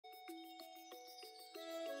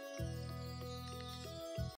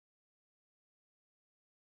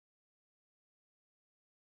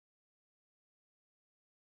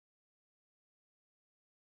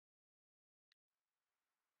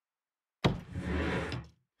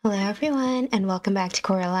Hello everyone and welcome back to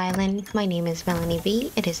Coral Island. My name is Melanie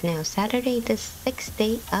B. It is now Saturday the 6th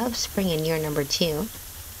day of spring in year number 2.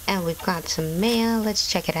 And we've got some mail.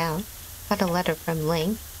 Let's check it out. Got a letter from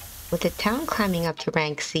Ling. With the town climbing up to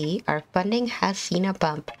rank C, our funding has seen a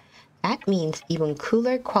bump. That means even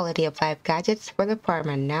cooler quality of life gadgets for the farm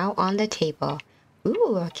are now on the table.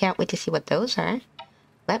 Ooh, I can't wait to see what those are.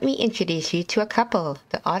 Let me introduce you to a couple,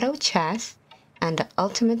 the auto chest and the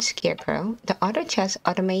ultimate scarecrow. The auto chest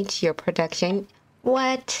automates your production.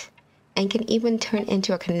 What? And can even turn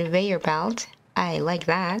into a conveyor belt. I like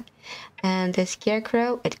that. And the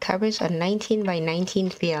scarecrow, it covers a 19 by 19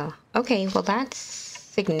 field. Okay, well that's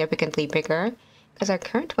significantly bigger because our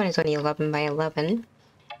current one is only 11 by 11.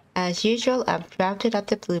 As usual, I've drafted up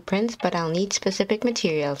the blueprints, but I'll need specific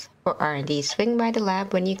materials. For R&D, swing by the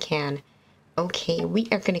lab when you can. Okay, we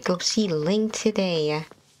are gonna go see Ling today.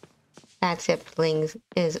 That's if Ling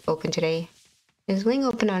is open today. Is Ling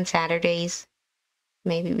open on Saturdays?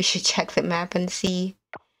 Maybe we should check the map and see.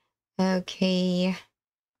 Okay.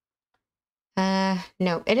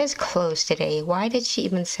 No, it is closed today. Why did she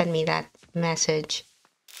even send me that message?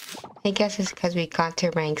 I guess it's because we got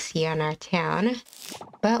to rank C on our town.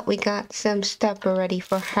 But we got some stuff already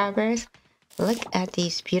for harvest. Look at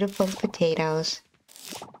these beautiful potatoes.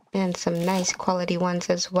 And some nice quality ones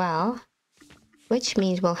as well. Which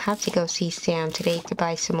means we'll have to go see Sam today to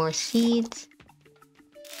buy some more seeds.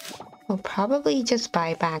 We'll probably just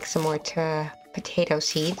buy back some more potato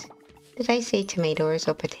seeds. Did I say tomatoes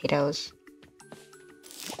or potatoes?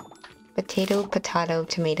 Potato, potato,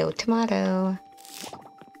 tomato, tomato.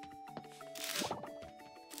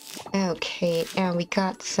 Okay, and we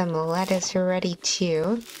got some lettuce already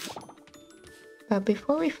too. But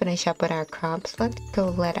before we finish up with our crops, let's go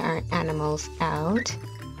let our animals out.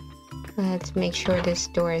 Let's make sure this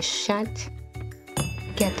door is shut.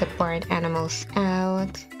 Get the barn animals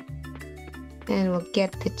out. And we'll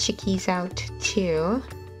get the chickies out too.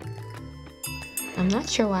 I'm not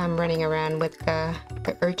sure why I'm running around with the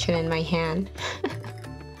urchin in my hand.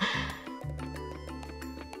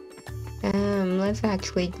 Let's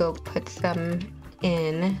actually go put some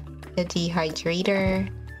in the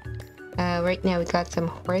dehydrator. Right now we got some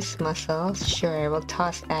horse muscles. Sure, we'll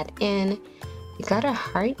toss that in. We got a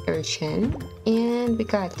heart urchin, and we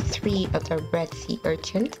got 3 of the red sea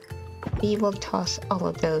urchins. We will toss all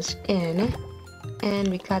of those in. And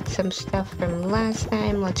we got some stuff from last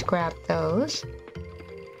time. Let's grab those.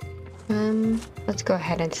 Let's go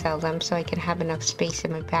ahead and sell them so I can have enough space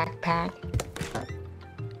in my backpack.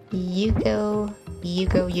 You go, you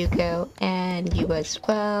go, you go, and you as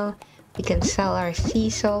well. We can sell our sea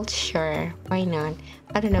salt, sure, why not?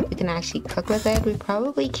 I don't know if we can actually cook with it. We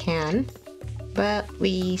probably can, but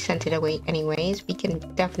we sent it away anyways. We can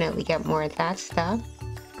definitely get more of that stuff.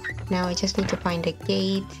 Now I just need to find a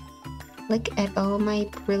gate. Look at all my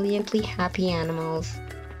brilliantly happy animals.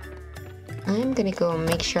 I'm gonna go and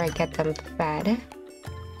make sure I get them fed.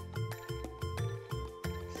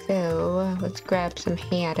 So let's grab some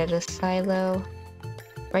hay out of the silo.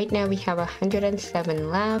 Right now we have 107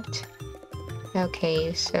 left.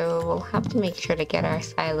 Okay, so we'll have to make sure to get our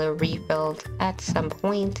silo refilled at some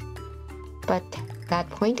point. But that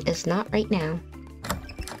point is not right now.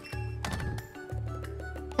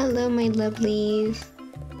 Hello, my lovelies.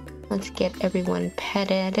 Let's get everyone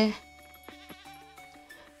petted.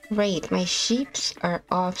 Right, my sheeps are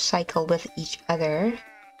off cycle with each other.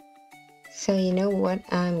 So you know what?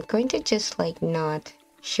 I'm going to just like not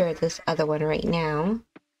share this other one right now.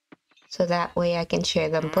 So that way I can share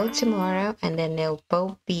them both tomorrow and then they'll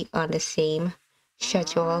both be on the same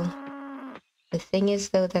schedule. The thing is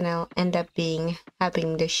though, then I'll end up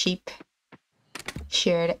having the sheep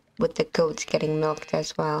shared with the goats getting milked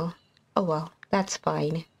as well. Oh well, that's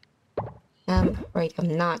fine. Right,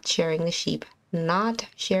 I'm not sharing the sheep. Not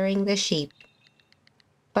sharing the sheep.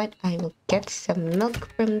 But I will get some milk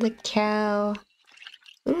from the cow.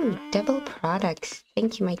 Ooh, double products.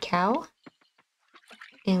 Thank you, my cow.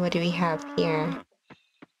 And what do we have here?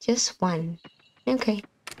 Just one. Okay.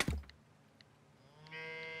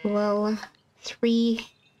 Well, 3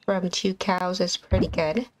 from 2 cows is pretty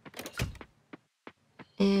good.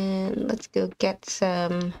 And let's go get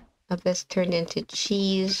some of this turned into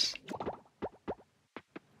cheese.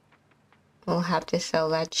 We'll have to sell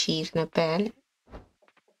that cheese in a bit.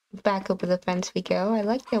 Back over the fence we go. I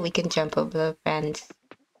like that we can jump over the fence.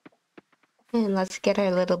 And let's get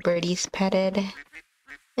our little birdies petted.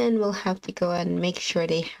 And we'll have to go and make sure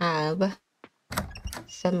they have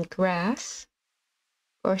some grass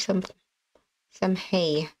or some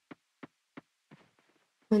hay.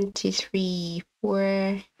 1, 2, 3,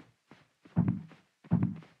 4.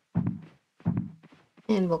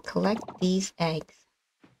 And we'll collect these eggs.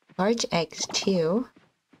 Large eggs too.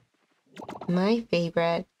 My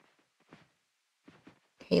favorite.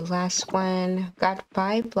 Okay, last one. Got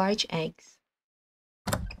 5 large eggs.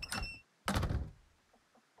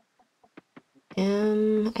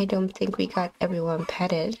 I don't think we got everyone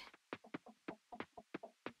petted.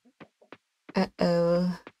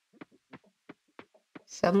 Uh-oh.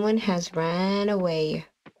 Someone has ran away.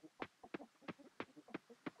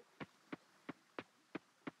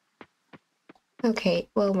 Okay,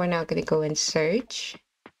 well, we're not gonna go and search.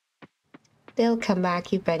 They'll come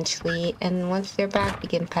back eventually, and once they're back, we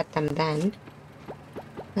can pet them then.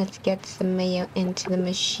 Let's get some mayo into the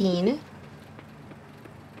machine.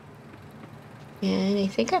 And I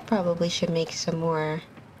think I probably should make some more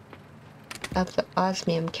of the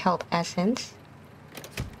osmium kelp essence.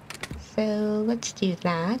 So let's do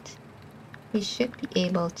that. We should be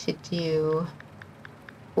able to do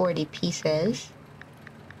 40 pieces.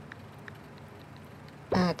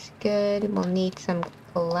 That's good. We'll need some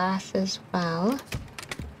glass as well.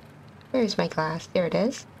 Where's my glass? There it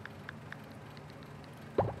is.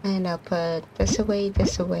 And I'll put this away,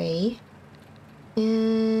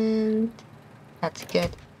 and that's good.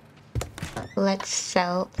 Let's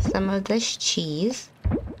sell some of this cheese.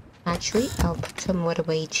 Actually, I'll put some wood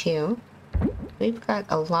away too. We've got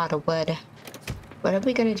a lot of wood. What are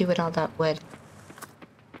we gonna do with all that wood?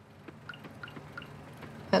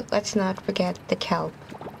 But let's not forget the kelp.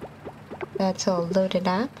 That's all loaded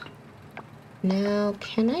up. Now,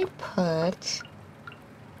 can I put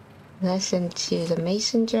this into the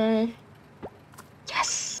mason jar?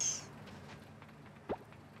 Yes!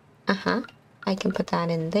 I can put that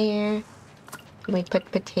in there. Can we put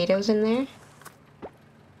potatoes in there?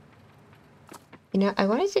 You know, I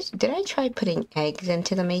wanted to... Did I try putting eggs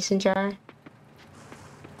into the mason jar?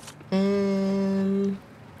 Do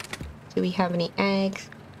we have any eggs?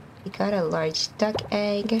 We got a large duck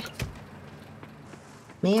egg.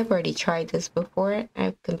 May have already tried this before.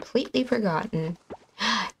 I've completely forgotten.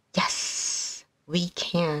 Yes! We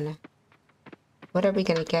can. What are we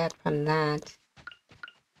gonna get from that?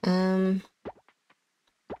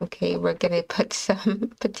 Okay, we're gonna put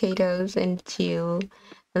some potatoes into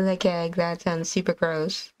the egg. That sounds super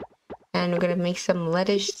gross. And we're gonna make some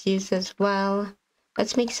lettuce juice as well.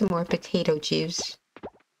 Let's make some more potato juice.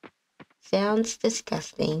 Sounds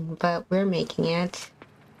disgusting, but we're making it.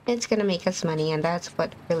 It's gonna make us money, and that's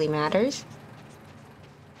what really matters.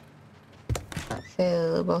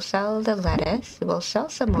 So we'll sell the lettuce. We'll sell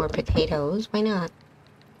some more potatoes. Why not?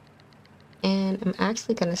 And I'm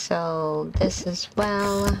actually gonna sell this as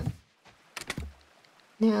well.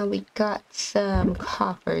 Now we got some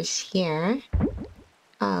coppers here.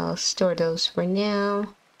 I'll store those for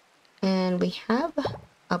now. And we have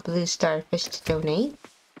a blue starfish to donate.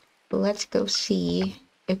 Let's go see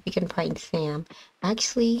if we can find Sam.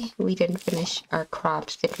 Actually, we didn't finish our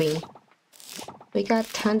crops, did we? We got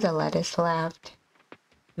tons of lettuce left.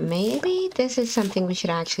 Maybe this is something we should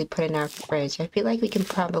actually put in our fridge. I feel like we can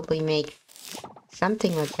probably make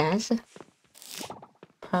something with this.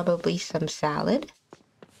 Probably some salad.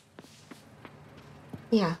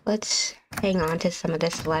 Yeah, let's hang on to some of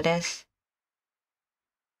this lettuce.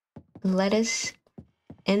 Lettuce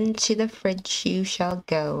into the fridge you shall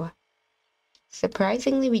go.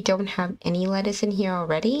 Surprisingly, we don't have any lettuce in here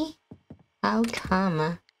already. How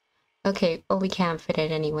come? Okay, well, we can't fit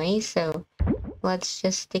it anyway, so let's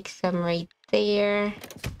just stick some right there.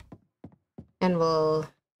 And we'll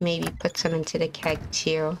maybe put some into the keg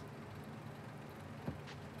too.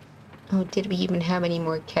 Oh, did we even have any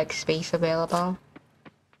more keg space available?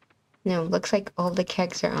 No, looks like all the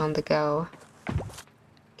kegs are on the go.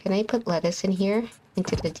 Can I put lettuce in here?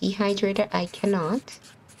 Into the dehydrator? I cannot.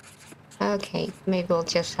 Okay, maybe we'll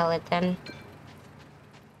just sell it then.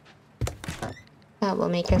 That will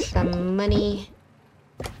make us some money.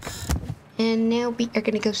 And now we are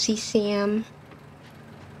gonna go see Sam.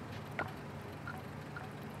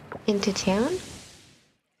 Into town.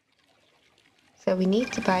 So we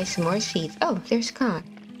need to buy some more seeds. Oh, there's Scott.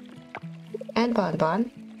 And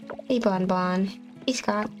Bonbon. Hey Bonbon. Hey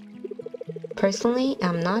Scott. Personally,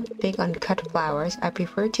 I'm not big on cut flowers. I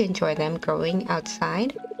prefer to enjoy them growing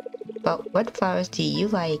outside. But what flowers do you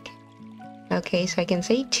like? Okay, so I can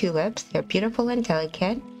say tulips. They're beautiful and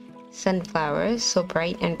delicate. Sunflowers, so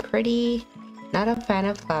bright and pretty. Not a fan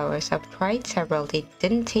of flowers. I've tried several. They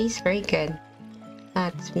didn't taste very good.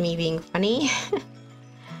 That's me being funny.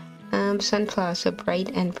 Sunflowers, so bright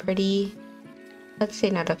and pretty. Let's say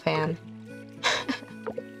not a fan.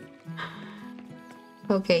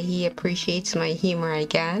 Okay, he appreciates my humor, I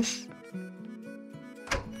guess.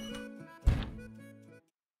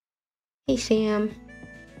 Hey, Sam.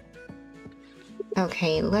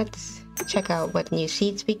 Okay, let's check out what new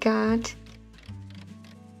seeds we got.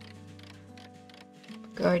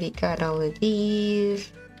 Already got all of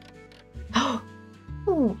these. Oh,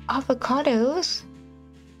 avocados.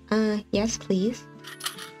 Yes, please.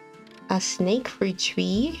 A snake fruit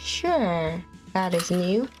tree? Sure. That is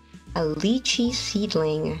new. A lychee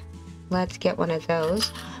seedling. Let's get one of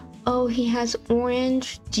those. Oh, he has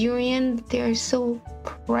orange durian. They're so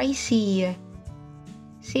pricey.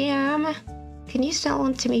 Sam, can you sell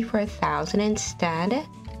them to me for 1,000 instead?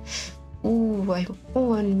 Ooh,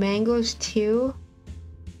 and mangoes too.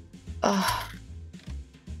 Ugh.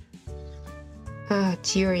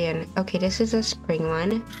 Durian. Okay, this is a spring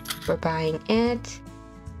one. We're buying it.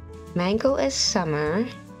 Mango is summer,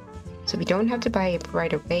 so we don't have to buy it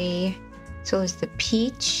right away. So is the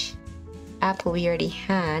peach. Apple we already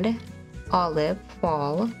had. Olive,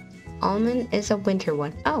 fall. Almond is a winter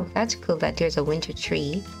one. Oh, that's cool that there's a winter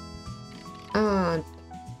tree.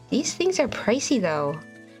 These things are pricey though.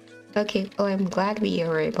 Okay, well I'm glad we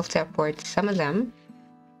were able to afford some of them.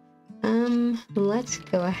 Let's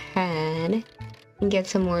go ahead and get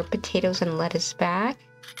some more potatoes and lettuce back.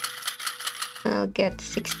 I'll get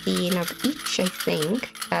 16 of each, I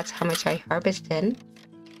think. That's how much I harvested.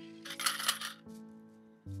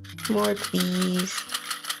 More, please.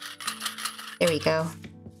 There we go.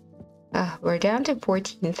 We're down to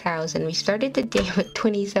 14,000. We started the day with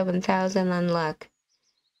 27,000 on luck.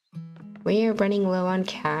 We are running low on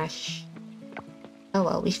cash. Oh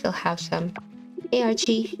well, we still have some. Hey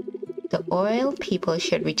Archie. The oil people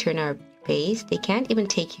should return our base. They can't even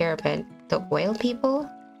take care of it. The oil people?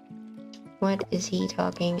 What is he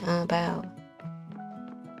talking about?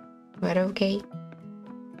 Right, okay?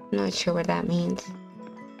 Not sure what that means.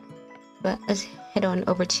 But let's head on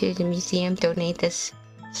over to the museum, donate this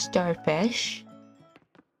starfish.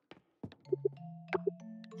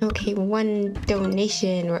 Okay, one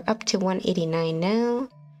donation. We're up to 189 now.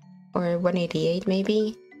 Or 188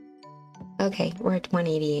 maybe. Okay, we're at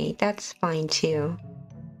 188. That's fine too.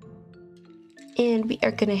 And we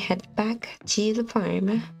are gonna head back to the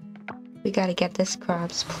farm. We gotta get this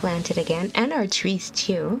crops planted again. And our trees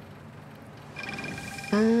too.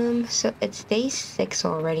 So it's day 6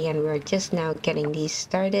 already and we're just now getting these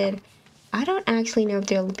started. I don't actually know if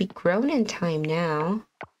they'll be grown in time now.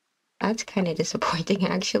 That's kind of disappointing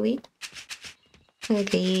actually.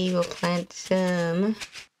 Okay, we'll plant some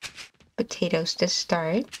potatoes to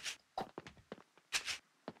start.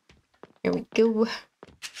 Here we go.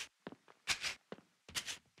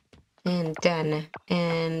 And done.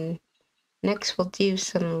 And next we'll do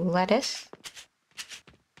some lettuce.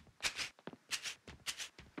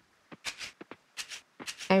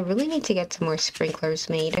 I really need to get some more sprinklers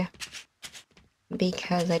made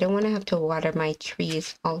because I don't want to have to water my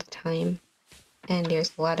trees all the time. And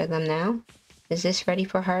there's a lot of them now. Is this ready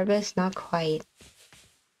for harvest? Not quite.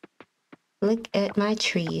 Look at my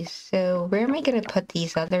trees. So where am I going to put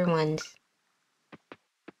these other ones?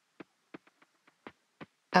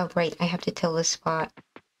 Oh, right. I have to till this spot.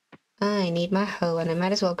 I need my hoe and I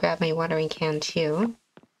might as well grab my watering can too.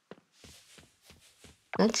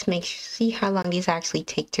 Let's see how long these actually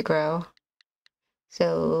take to grow.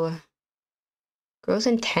 So, grows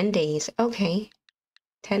in 10 days. Okay.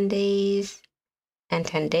 10 days and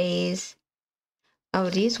 10 days. Oh,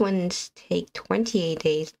 these ones take 28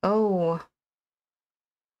 days. Oh.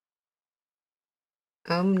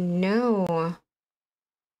 Oh no.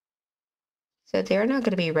 So they're not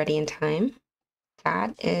going to be ready in time.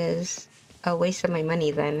 That is a waste of my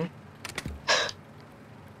money then.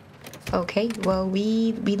 Okay, well,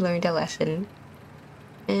 we learned a lesson.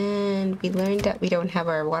 And we learned that we don't have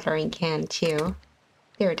our watering can, too.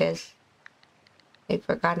 There it is. I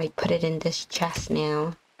forgot I put it in this chest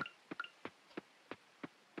now.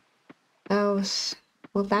 Oh,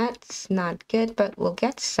 well, that's not good, but we'll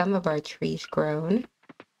get some of our trees grown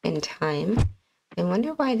in time. I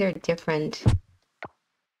wonder why they're different.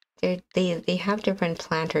 They have different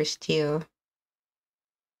planters, too.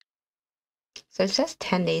 So it says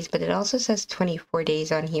 10 days, but it also says 24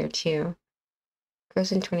 days on here, too.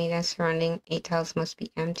 Grows in 20 days surrounding 8 tiles must be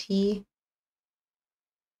empty.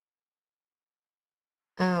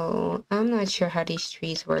 Oh, I'm not sure how these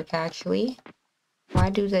trees work, actually. Why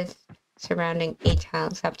do the surrounding 8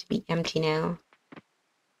 tiles have to be empty now?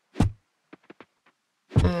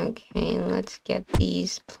 Okay, let's get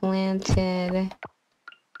these planted.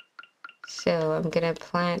 So I'm gonna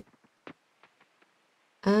plant...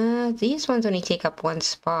 these ones only take up 1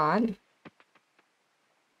 spot.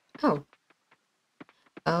 Oh.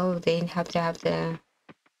 Oh, they have to have the...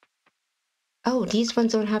 Oh, these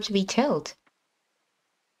ones don't have to be tilled.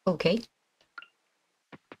 Okay.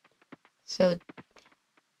 So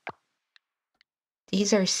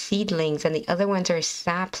these are seedlings and the other ones are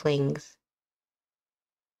saplings.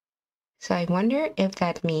 So I wonder if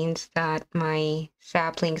that means that my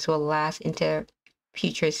saplings will last into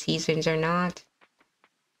future seasons or not.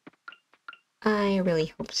 I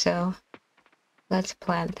really hope so. Let's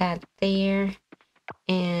plant that there.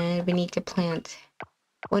 And we need to plant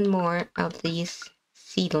one more of these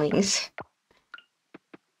seedlings.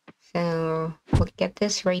 So we'll get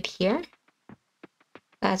this right here.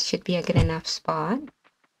 That should be a good enough spot.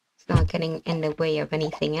 It's not getting in the way of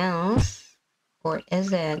anything else. Or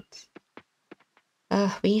is it?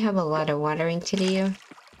 We have a lot of watering to do.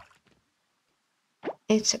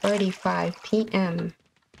 It's already 5 p.m.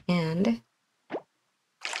 and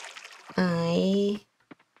I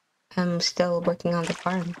am still working on the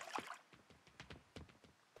farm.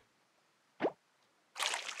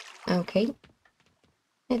 Okay.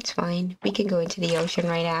 It's fine. We can go into the ocean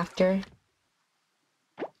right after.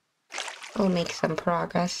 We'll make some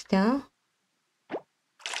progress still.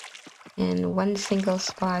 And one single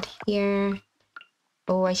spot here.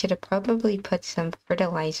 Oh, I should have probably put some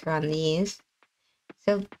fertilizer on these.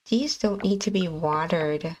 So these don't need to be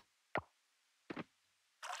watered.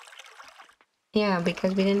 Yeah,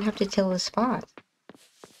 because we didn't have to till the spot.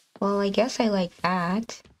 Well, I guess I like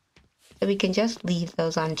that. So we can just leave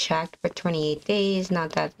those unchecked for 28 days.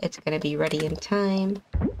 Not that it's going to be ready in time.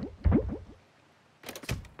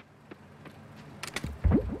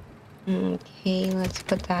 Okay, let's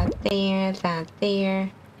put that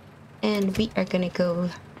there. And we are going to go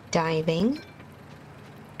diving.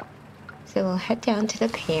 So we'll head down to the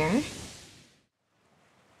pier.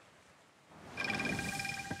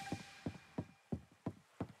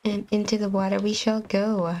 And into the water we shall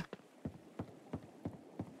go.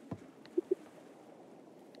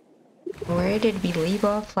 Where did we leave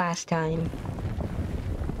off last time?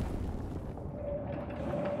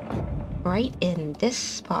 Right in this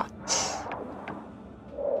spot.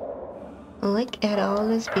 Look at all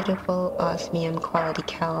this beautiful osmium quality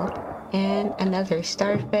kelp. And another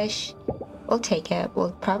starfish. We'll take it.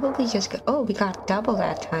 We'll probably just go... Oh, we got double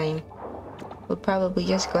that time. We'll probably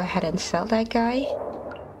just go ahead and sell that guy.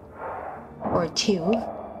 Or two.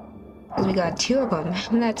 Because we got two of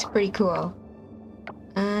them. That's pretty cool.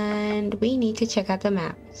 And we need to check out the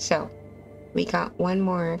map. So, we got one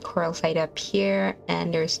more coral site up here.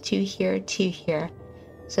 And there's two here, two here.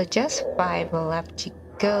 So just 5 left to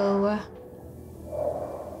go.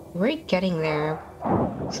 We're getting there.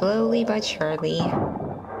 Slowly but surely.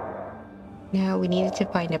 Now we needed to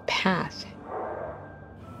find a path.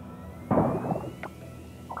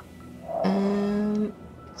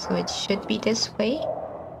 So it should be this way.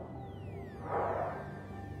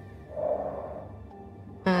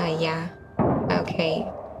 Yeah. Okay.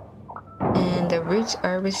 And the roots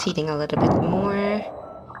are receding a little bit more.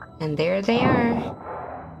 And there they are.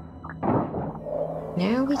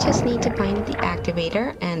 Now we just need to find the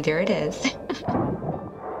activator, and there it is.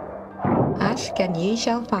 Ask and you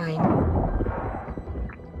shall find.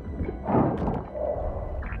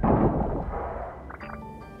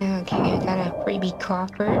 Okay, I got a freebie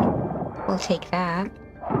copper. We'll take that.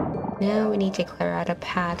 Now we need to clear out a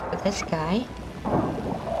path for this guy.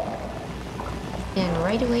 And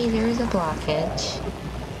right away there is a blockage.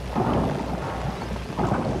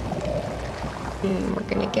 We're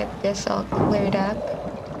gonna get this all cleared up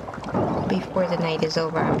before the night is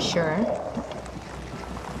over, I'm sure.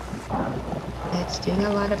 It's doing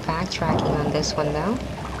a lot of backtracking on this one though.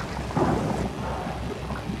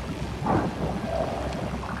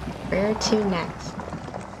 Where to next?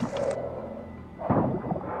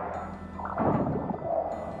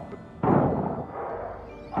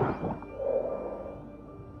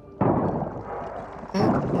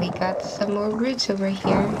 Oh, we got some more roots over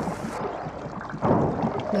here.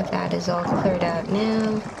 But that is all cleared out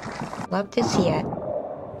now. Love to see it.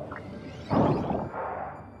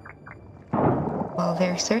 Well,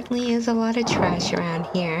 there certainly is a lot of trash around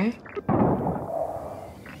here.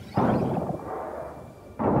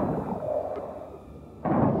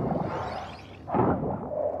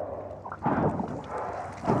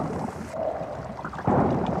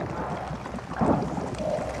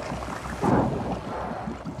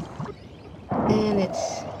 And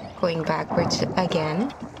it's going backwards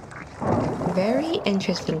again. Very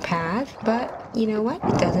interesting path, but you know what?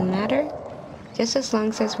 It doesn't matter. Just as long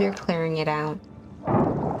as we're clearing it out.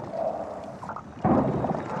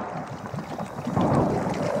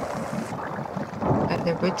 Are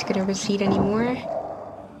the roots gonna recede anymore?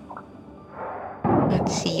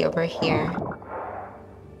 Let's see over here.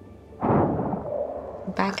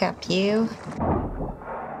 Back up, you.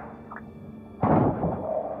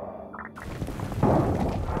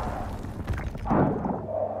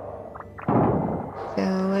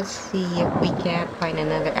 see if we can't find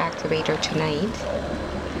another activator tonight.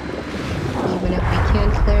 Even if we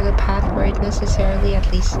can't clear the path for it necessarily, at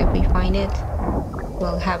least if we find it,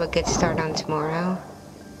 we'll have a good start on tomorrow.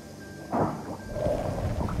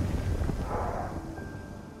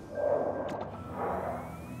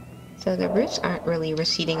 So the roots aren't really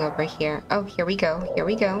receding over here. Oh, here we go, here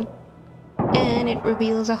we go. And it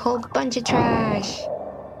reveals a whole bunch of trash.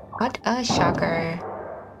 What a shocker.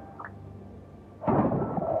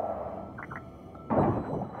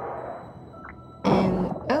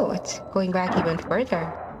 And, oh, it's going back even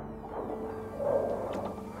further.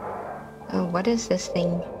 Oh, what is this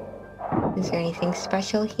thing? Is there anything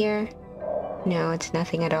special here? No, it's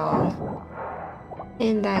nothing at all.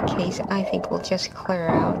 In that case, I think we'll just clear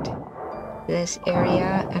out this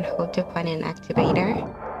area and hope to find an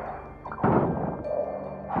activator.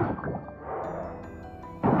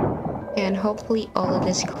 And hopefully all of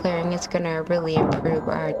this clearing is gonna really improve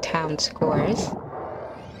our town scores.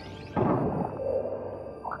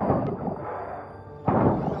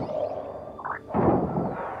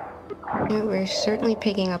 Yeah, we're certainly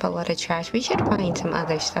picking up a lot of trash. We should find some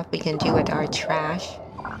other stuff we can do with our trash.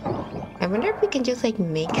 I wonder if we can just like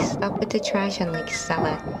make stuff with the trash and like sell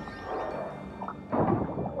it.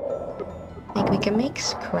 Like we can make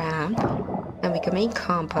scrap and we can make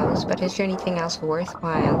compost, but is there anything else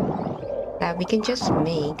worthwhile that we can just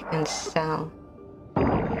make and sell?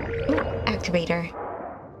 Ooh, activator.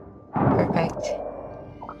 Perfect.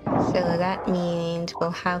 So that means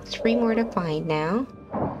we'll have 3 more to find now.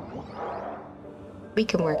 We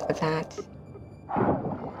can work with that.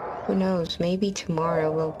 Who knows, maybe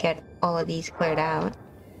tomorrow we'll get all of these cleared out.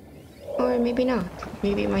 Or maybe not.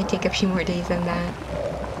 Maybe it might take a few more days than that.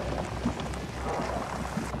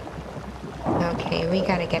 Okay, we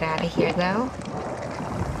gotta get out of here though.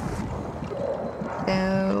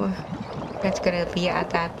 So that's gonna be at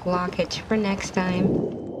that blockage for next time.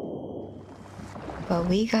 But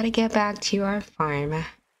we gotta get back to our farm.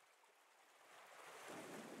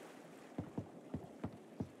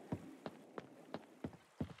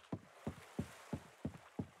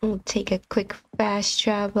 We'll take a quick fast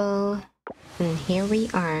travel. And here we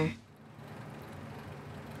are.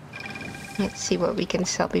 Let's see what we can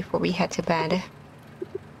sell before we head to bed.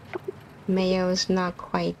 Mayo is not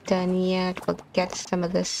quite done yet. We'll get some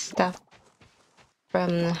of this stuff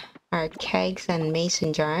from our kegs and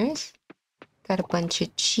mason jars. Got a bunch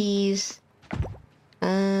of cheese.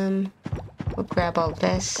 We'll grab all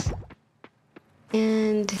this.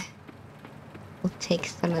 And we'll take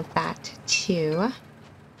some of that too.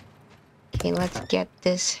 Okay, let's get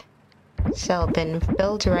this cell bin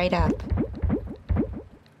filled right up.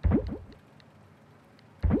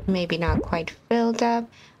 Maybe not quite filled up.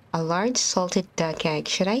 A large salted duck egg.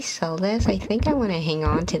 Should I sell this? I think I want to hang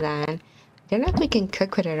on to that. I don't know if we can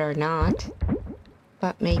cook with it or not.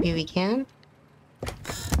 But maybe we can.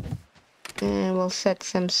 And we'll set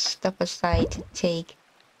some stuff aside to take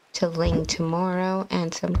to Ling tomorrow.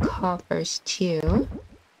 And some coppers too.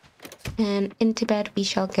 And into bed we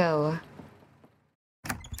shall go.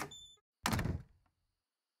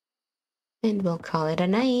 And we'll call it a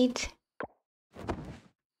night.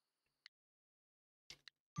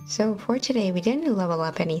 So for today, we didn't level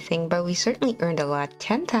up anything, but we certainly earned a lot.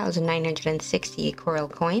 10,960 coral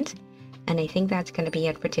coins. And I think that's going to be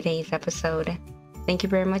it for today's episode. Thank you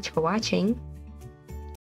very much for watching.